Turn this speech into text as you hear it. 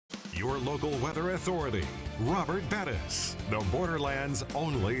your local weather authority, Robert Bettis, the Borderlands'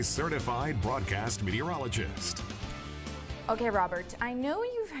 only certified broadcast meteorologist. Okay, Robert, I know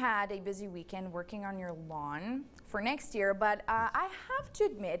you've had a busy weekend working on your lawn for next year, but I have to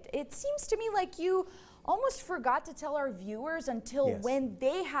admit, it seems to me like you almost forgot to tell our viewers until when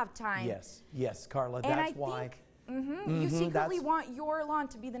they have time. Yes, Carla, that's why. You secretly want your lawn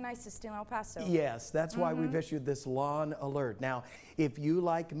to be the nicest in El Paso. Yes, that's why we've issued this lawn alert. Now, if you,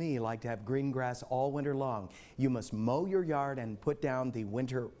 like me, like to have green grass all winter long, you must mow your yard and put down the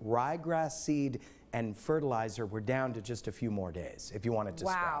winter ryegrass seed and fertilizer. We're down to just a few more days if you want it to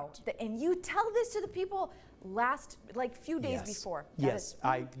sprout. Wow. And you tell this to the people few days before. Yes,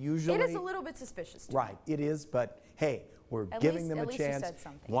 I usually... It is a little bit suspicious too. Right, it is, but hey, we're giving them a chance. You said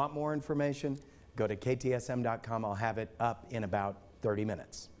something. Want more information? Go to KTSM.com. I'll have it up in about 30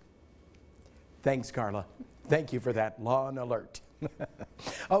 minutes. Thanks, Carla. Thank you for that lawn alert.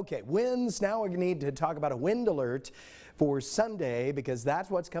 Okay, winds. Now we need to talk about a wind alert for Sunday because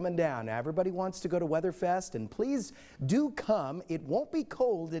that's what's coming down. Now, everybody wants to go to Weatherfest, and please do come. It won't be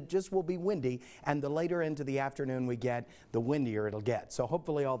cold, it just will be windy, and the later into the afternoon we get, the windier it'll get. So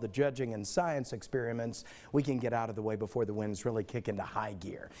hopefully all the judging and science experiments we can get out of the way before the winds really kick into high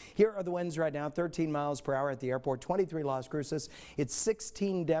gear. Here are the winds right now: 13 miles per hour at the airport, 23 Las Cruces. It's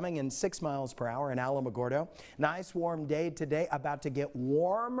 16 Deming and 6 miles per hour in Alamogordo. Nice warm day today, about to get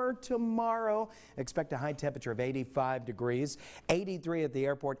warmer tomorrow. Expect a high temperature of 85 degrees, 83 at the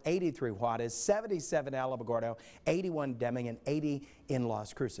airport, 83 Juarez, 77 Alamogordo, 81 Deming, and 80 in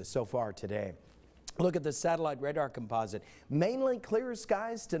Las Cruces so far today. Look at the satellite radar composite. Mainly clear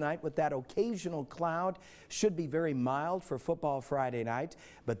skies tonight with that occasional cloud. Should be very mild for football Friday night,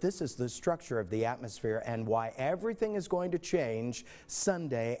 but this is the structure of the atmosphere and why everything is going to change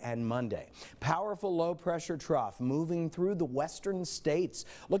Sunday and Monday. Powerful low pressure trough moving through the western states.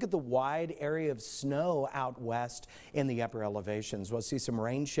 Look at the wide area of snow out west in the upper elevations. We'll see some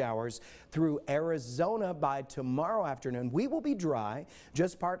rain showers through Arizona by tomorrow afternoon. We will be dry,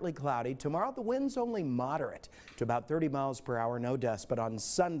 just partly cloudy. Tomorrow the winds only moderate to about 30 miles per hour, no dust, but on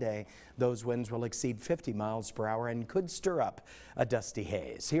Sunday those winds will exceed 50 miles per hour and could stir up a dusty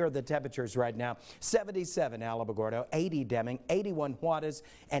haze. Here are the temperatures right now: 77 Alamogordo, 80 Deming, 81 Juarez,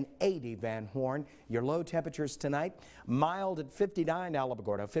 and 80 Van Horn. Your low temperatures tonight: mild at 59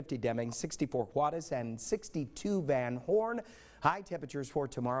 Alamogordo, 50 Deming, 64 Juarez, and 62 Van Horn. High temperatures for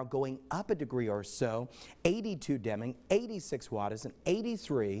tomorrow going up a degree or so: 82 Deming, 86 Juarez, and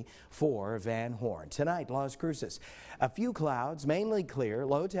 83 for Van Horn. Tonight, Las Cruces, a few clouds, mainly clear,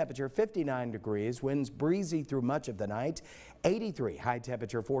 low temperature 59 degrees, winds breezy through much of the night. 83 high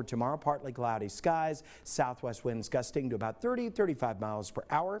temperature for tomorrow, partly cloudy skies, southwest winds gusting to about 30-35 miles per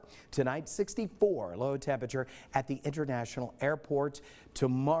hour. Tonight, 64 low temperature at the International Airport.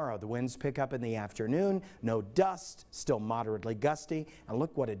 Tomorrow, the winds pick up in the afternoon, no dust, still moderately gusty, and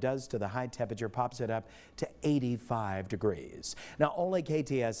look what it does to the high temperature, pops it up to 85 degrees. Now, only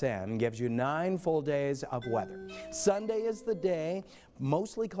KTSM gives you 9 full days of weather. Sunday is the day.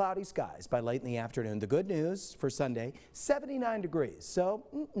 Mostly cloudy skies by late in the afternoon. The good news for Sunday: 79 degrees, so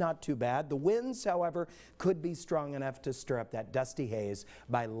not too bad. The winds, however, could be strong enough to stir up that dusty haze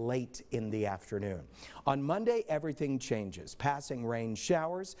by late in the afternoon. On Monday, everything changes. Passing rain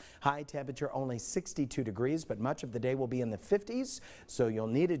showers, high temperature only 62 degrees, but much of the day will be in the 50s, so you'll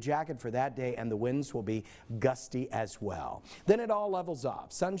need a jacket for that day, and the winds will be gusty as well. Then it all levels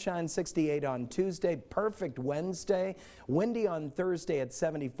off. Sunshine 68 on Tuesday, perfect Wednesday, windy on Thursday at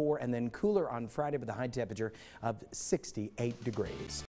 74, and then cooler on Friday with a high temperature of 68 degrees.